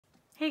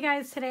Hey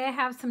guys, today I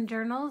have some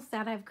journals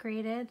that I've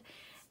created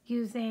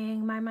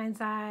using My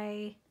Mind's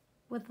Eye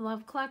with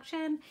Love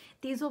collection.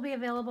 These will be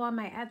available on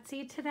my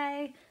Etsy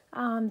today.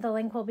 The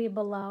link will be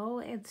below.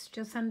 It's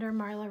just under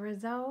Marla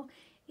Rizzo,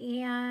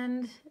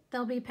 and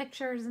there'll be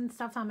pictures and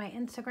stuff on my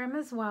Instagram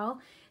as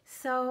well.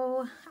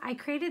 So I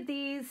created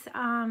these,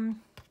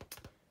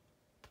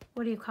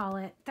 what do you call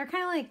it? They're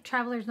kind of like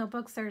traveler's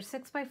notebooks. They're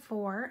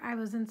 6x4. I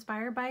was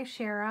inspired by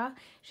Shara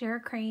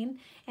Crane,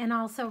 and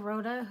also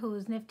Rhoda,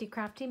 who's Nifty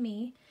Crafty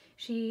Me.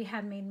 She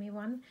had made me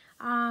one.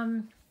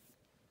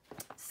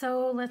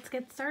 So let's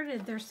get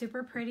started. They're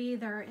super pretty.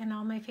 They're in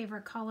all my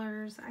favorite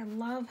colors. I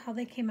love how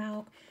they came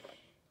out.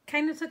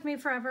 Kind of took me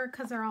forever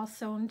because they're all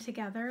sewn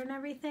together and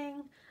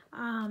everything.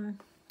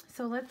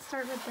 So let's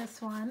start with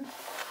this one.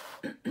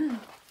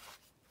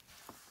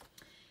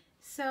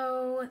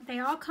 So they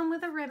all come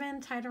with a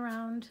ribbon tied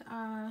around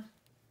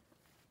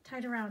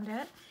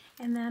it.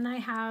 And then I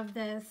have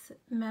this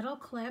metal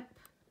clip.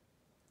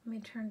 Let me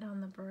turn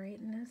down the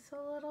brightness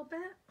a little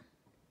bit.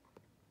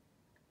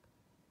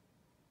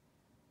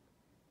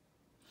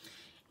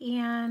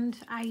 And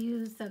I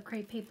use the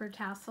crepe paper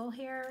tassel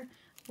here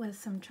with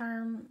some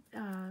charm,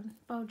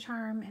 bow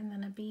charm, and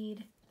then a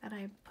bead that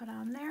I put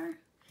on there.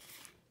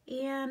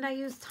 And I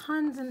use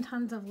tons and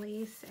tons of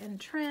lace and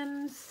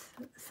trims.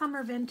 Some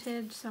are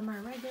vintage, some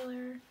are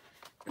regular.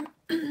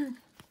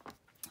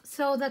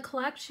 So the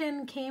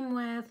collection came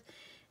with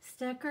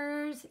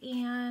stickers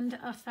and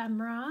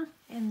ephemera,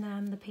 and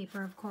then the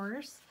paper, of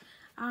course.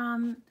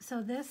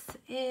 So this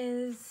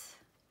is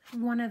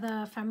one of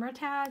the ephemera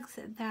tags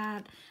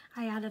that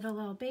I added a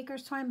little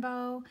baker's twine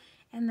bow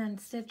and then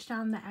stitched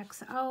on the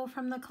XO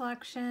from the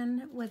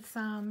collection with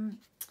some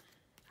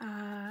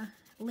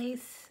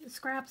lace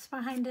scraps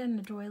behind it and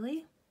a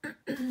doily.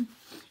 And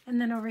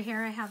then over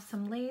here I have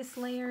some lace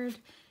layered,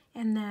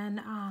 and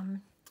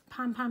then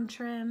pom-pom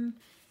trim,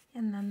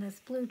 and then this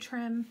blue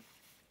trim.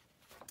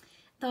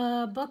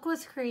 The book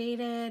was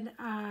created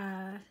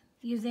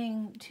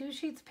using 2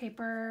 sheets of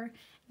paper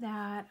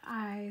that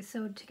I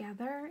sewed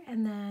together,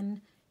 and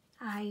then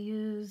I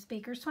used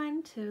baker's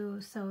twine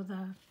to sew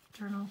the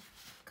journal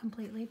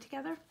completely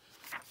together.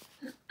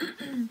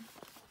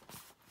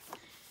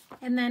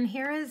 And then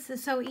here is,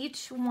 so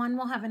each one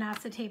will have an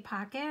acetate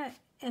pocket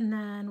and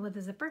then with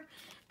a zipper.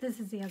 This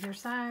is the other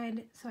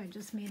side, so I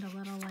just made a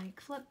little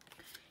like flip.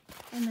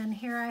 And then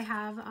here I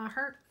have a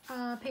heart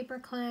paper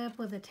clip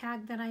with a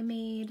tag that I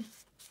made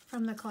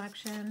from the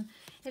collection.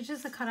 It's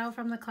just a cutout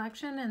from the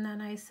collection, and then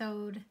I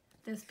sewed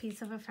this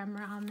piece of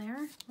ephemera on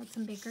there with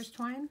some baker's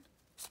twine.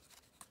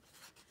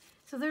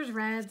 So there's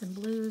reds and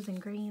blues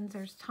and greens.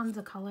 There's tons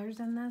of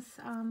colors in this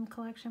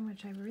collection,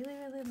 which I really,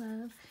 really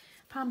love.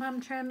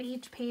 Pom-pom trim.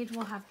 Each page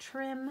will have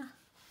trim.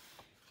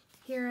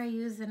 Here I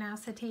use an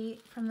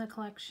acetate from the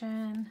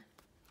collection.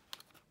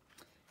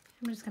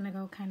 I'm just going to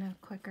go kind of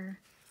quicker.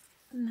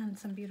 And then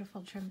some beautiful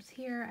trims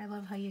here. I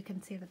love how you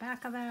can see the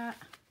back of that.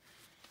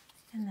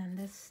 And then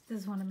this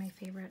is one of my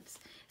favorites.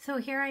 So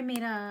here I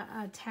made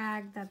a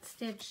tag that's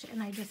stitched,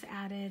 and I just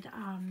added,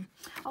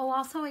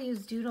 also I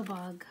used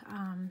Doodlebug,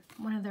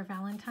 one of their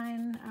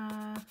Valentine,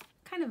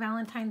 kind of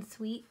Valentine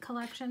sweet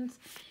collections.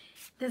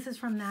 This is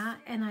from that,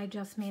 and I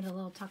just made a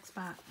little tuck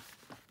spot.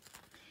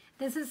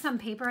 This is some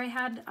paper I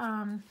had.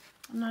 I'm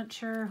not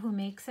sure who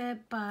makes it,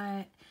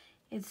 but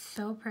it's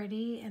so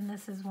pretty, and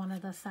this is one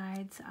of the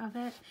sides of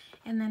it.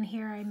 And then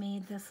here I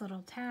made this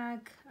little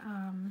tag,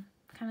 kind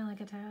of like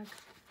a tag.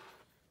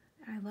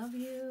 I love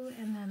you,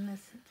 and then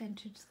this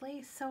vintage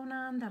lace sewn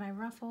on that I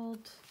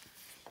ruffled.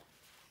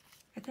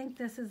 I think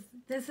this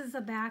is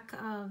the back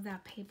of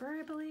that paper,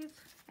 I believe.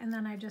 And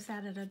then I just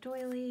added a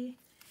doily.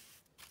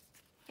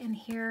 And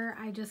here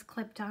I just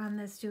clipped on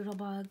this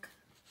Doodlebug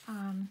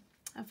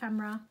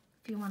ephemera,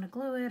 if you want to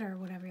glue it or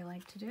whatever you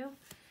like to do.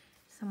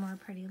 Some more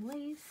pretty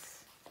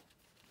lace.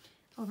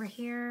 Over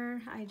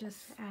here I just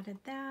added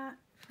that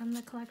from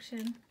the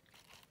collection.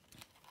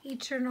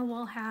 Each journal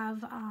will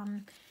have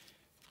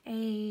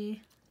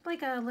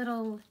like a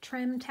little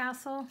trim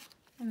tassel,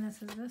 and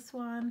this is this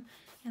one,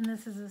 and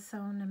this is a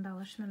sewn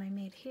embellishment I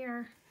made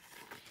here.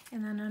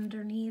 And then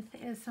underneath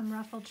is some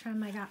ruffle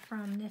trim I got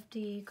from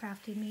Nifty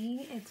Crafty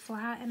Me. It's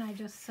flat, and I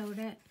just sewed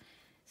it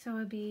so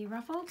it'd be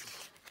ruffled.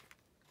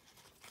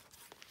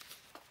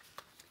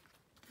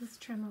 This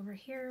trim over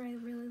here I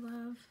really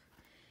love.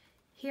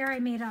 Here I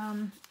made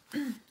an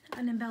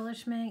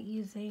embellishment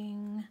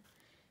using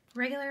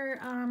regular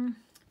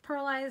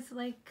pearlized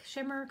like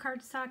shimmer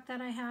cardstock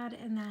that I had,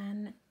 and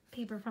then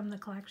paper from the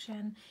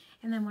collection,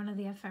 and then one of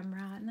the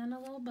ephemera, and then a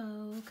little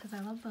bow because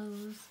I love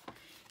bows.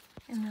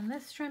 And then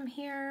this trim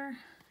here,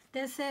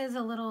 this is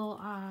a little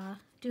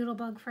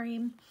Doodlebug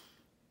frame,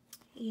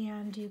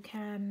 and you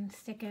can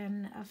stick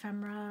in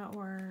ephemera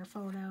or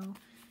photo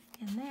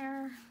in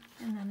there.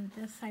 And then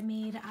this I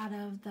made out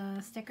of the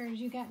stickers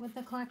you get with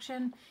the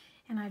collection,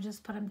 and I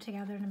just put them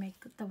together to make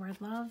the word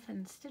love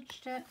and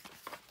stitched it.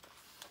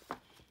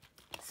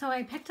 So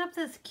I picked up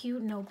this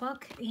cute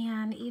notebook,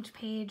 and each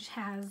page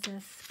has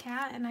this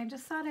cat, and I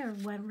just thought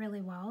it went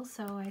really well,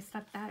 so I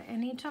stuck that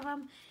in each of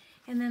them.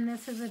 And then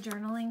this is a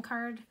journaling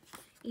card.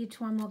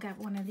 Each one will get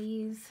one of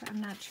these.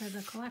 I'm not sure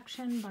the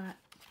collection, but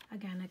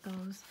again, it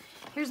goes.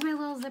 Here's my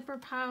little zipper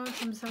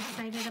pouch. I'm so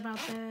excited about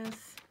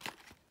this.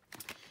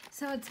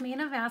 So it's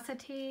made of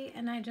acetate,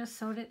 and I just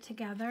sewed it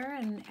together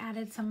and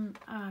added some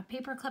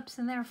paper clips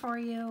in there for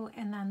you.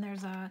 And then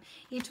there's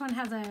each one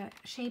has a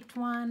shaped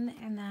one,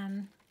 and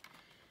then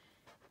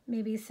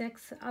maybe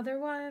 6 other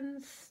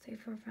ones, 3,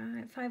 4,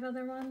 5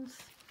 other ones.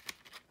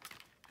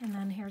 And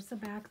then here's the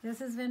back.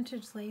 This is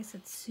vintage lace.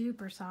 It's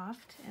super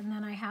soft. And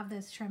then I have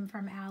this trim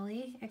from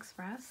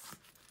AliExpress.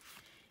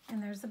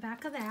 And there's the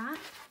back of that.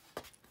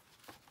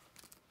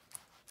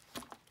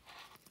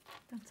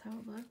 That's how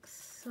it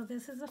looks. So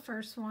this is the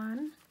first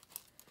one.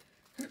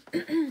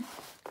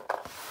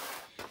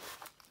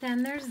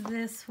 Then there's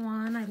this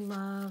one. I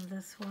love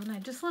this one. I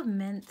just love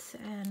mints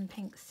and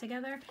pinks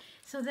together.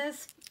 So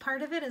this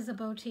part of it is a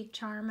boutique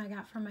charm I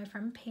got from my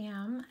friend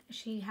Pam.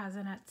 She has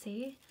an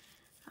Etsy.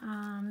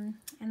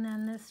 And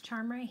then this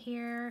charm right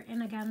here.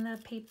 And again, the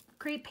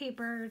crepe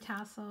paper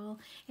tassel.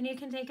 And you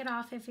can take it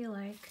off if you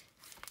like.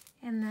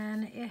 And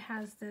then it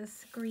has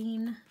this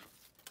green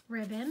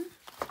ribbon.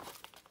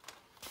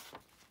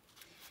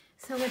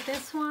 So with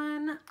this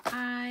one,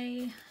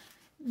 I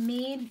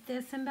made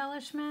this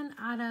embellishment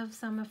out of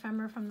some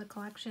ephemera from the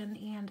collection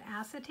and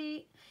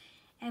acetate.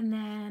 And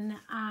then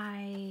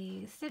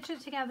I stitched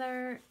it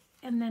together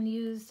and then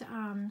used,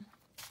 I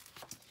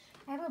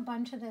have a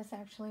bunch of this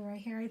actually right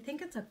here. I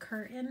think it's a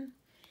curtain.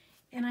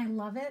 And I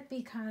love it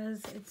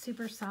because it's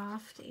super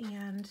soft,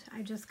 and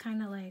I just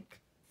kind of like,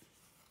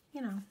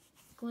 you know,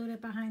 glued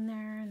it behind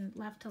there and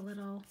left a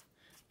little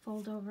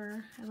fold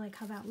over. I like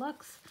how that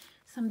looks.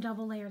 Some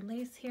double layered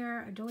lace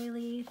here, a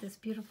doily, this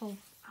beautiful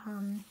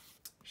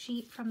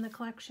sheet from the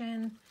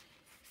collection.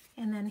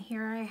 And then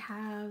here I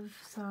have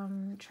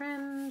some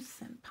trims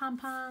and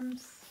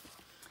pom-poms.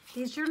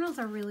 These journals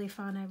are really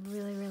fun. I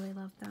really, really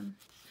love them,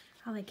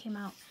 how they came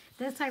out.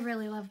 This I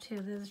really love too.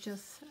 This is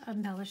just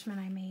embellishment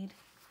I made.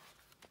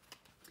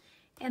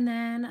 And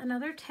then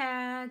another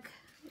tag,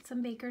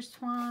 some baker's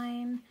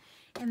twine,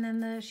 and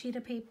then the sheet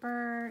of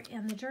paper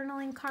and the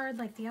journaling card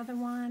like the other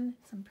one,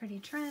 some pretty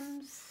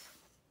trims.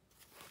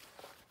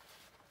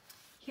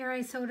 Here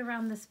I sewed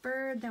around this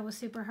bird. That was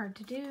super hard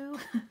to do,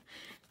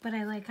 but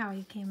I like how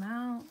he came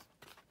out.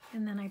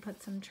 And then I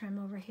put some trim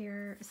over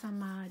here,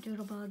 some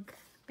Doodlebug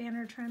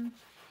banner trim.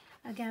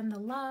 Again, the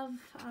love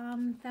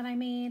that I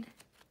made,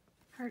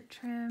 heart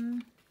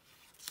trim.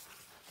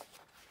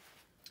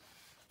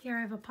 Here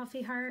I have a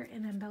puffy heart,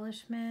 an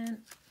embellishment,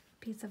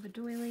 piece of a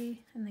doily,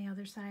 and the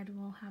other side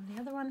will have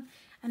the other one.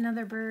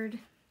 Another bird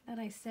that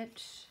I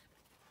stitched.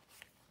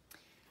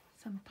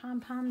 Some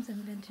pom-poms and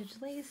vintage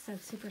lace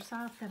that's super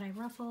soft that I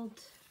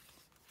ruffled.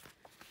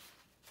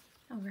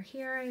 Over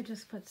here I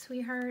just put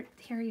Sweetheart.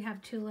 Here you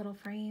have 2 little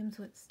frames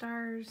with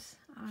stars,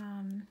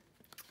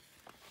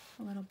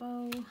 a little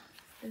bow,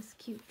 this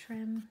cute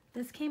trim.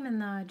 This came in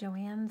the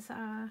Joann's,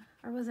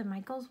 or was it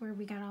Michael's, where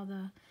we got all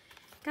the,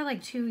 got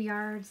like 2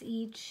 yards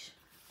each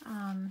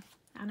on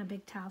a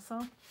big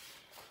tassel.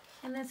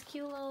 And this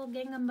cute little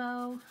gingham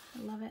bow,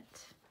 I love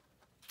it.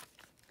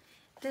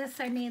 This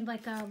I made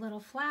like a little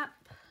flap,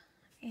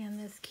 and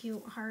this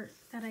cute heart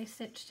that I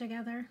stitched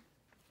together.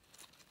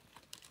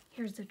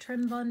 Here's the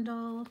trim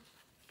bundle,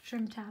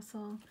 trim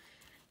tassel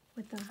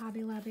with the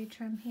Hobby Lobby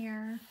trim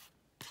here.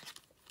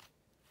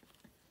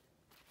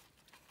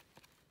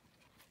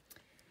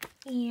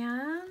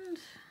 And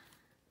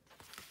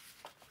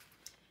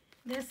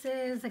this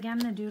is, again,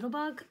 the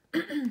Doodlebug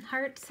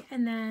hearts,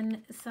 and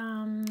then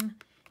some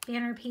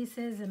banner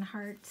pieces and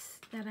hearts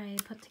that I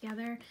put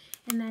together.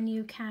 And then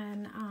you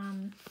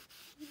can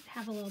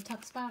have a little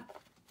tuck spot.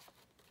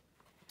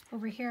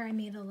 Over here I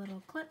made a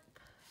little clip.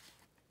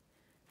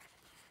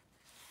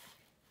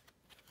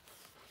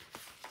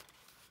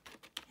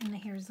 And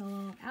here's a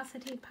little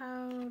acetate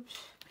pouch.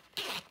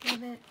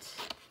 Love it.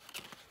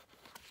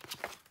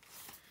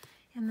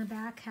 And the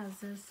back has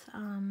this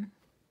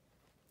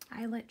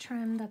eyelet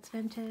trim that's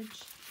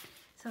vintage.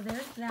 So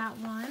there's that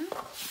one.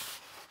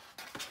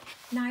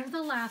 Now I have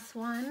the last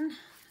one.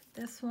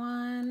 This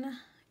one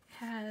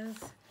has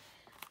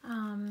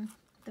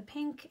the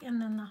pink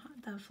and then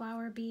the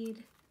flower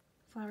bead,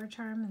 flower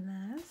charm,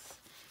 and this,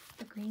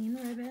 the green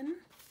ribbon.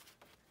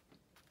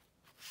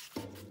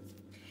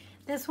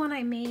 This one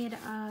I made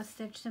a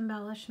stitched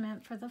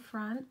embellishment for the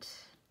front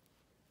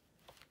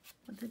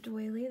with the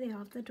doily. They all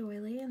have the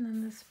doily, and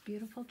then this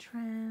beautiful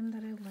trim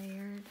that I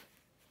layered.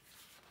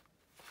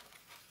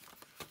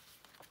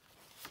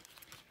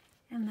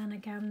 And then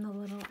again, the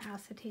little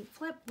acetate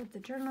flip with the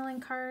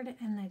journaling card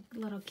and the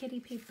little kitty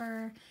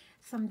paper,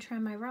 some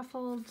trim I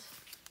ruffled,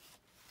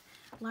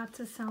 lots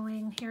of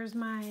sewing. Here's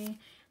my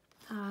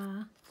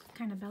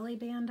kind of belly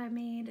band I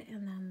made,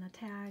 and then the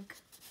tag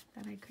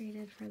that I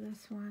created for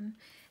this one.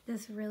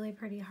 This really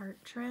pretty heart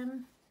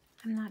trim.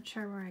 I'm not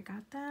sure where I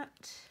got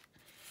that.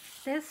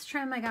 This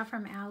trim I got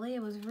from Ali.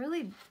 It was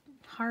really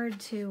hard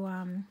to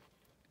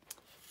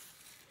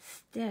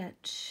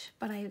stitch,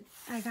 but I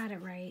got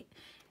it right.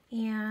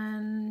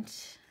 And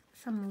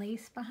some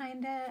lace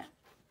behind it.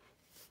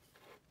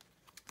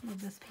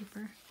 Love this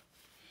paper.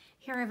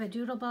 Here I have a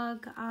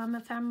Doodlebug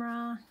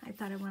ephemera. I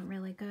thought it went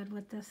really good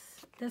with this.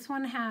 This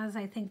one has,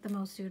 I think, the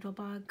most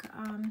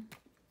Doodlebug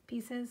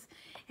pieces.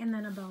 And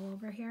then a bow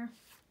over here.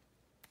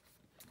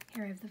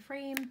 Here I have the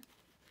frame.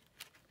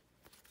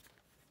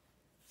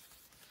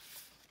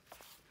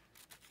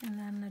 And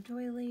then the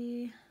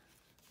doily.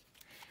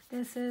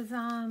 This is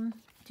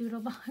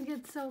Doodlebug.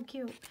 It's so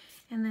cute.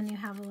 And then you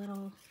have a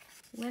little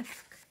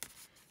whisk,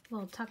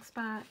 little tuck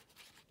spot,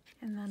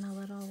 and then a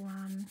little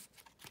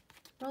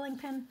rolling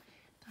pin,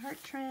 the heart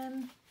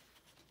trim,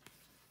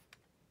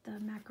 the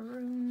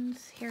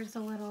macaroons. Here's a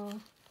little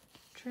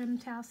trim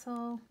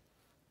tassel.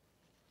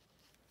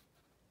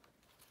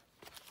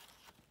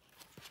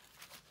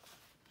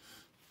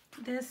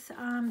 This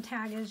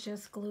tag is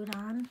just glued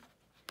on.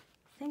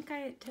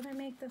 Did I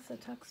make this a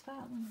tuck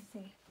spot? Let me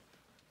see.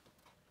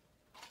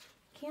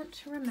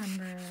 Can't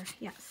remember.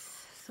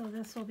 Yes, so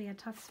this will be a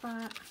tuck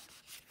spot.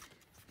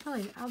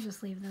 Probably, I'll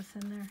just leave this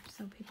in there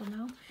so people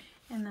know.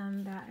 And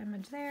then that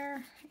image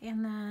there,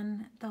 and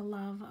then the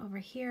love over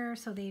here.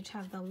 So they each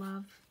have the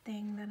love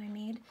thing that I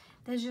made.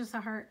 There's just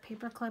a heart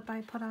paper clip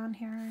I put on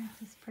here.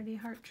 This pretty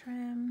heart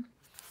trim.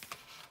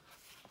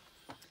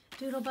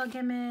 Doodlebug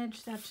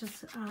image. That's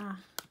just,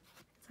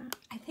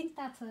 I think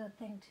that's a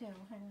thing too.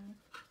 Hang on.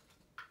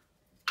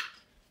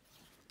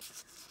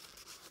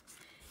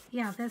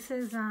 Yeah, this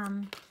is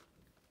a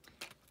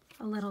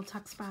little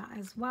tuck spot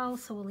as well,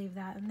 so we'll leave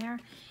that in there.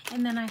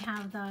 And then I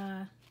have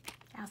the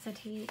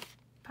acetate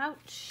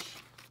pouch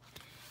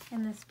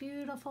and this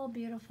beautiful,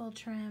 beautiful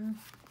trim,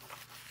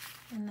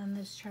 and then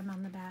this trim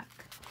on the back.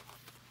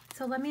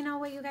 So let me know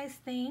what you guys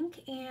think,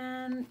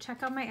 and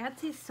check out my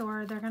Etsy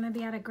store. They're going to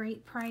be at a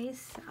great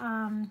price.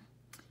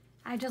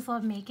 I just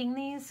love making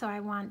these, so I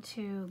want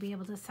to be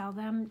able to sell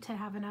them to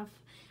have enough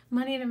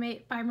money to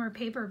buy more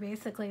paper,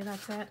 basically.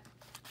 That's it.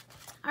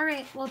 All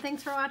right, well,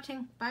 thanks for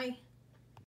watching. Bye.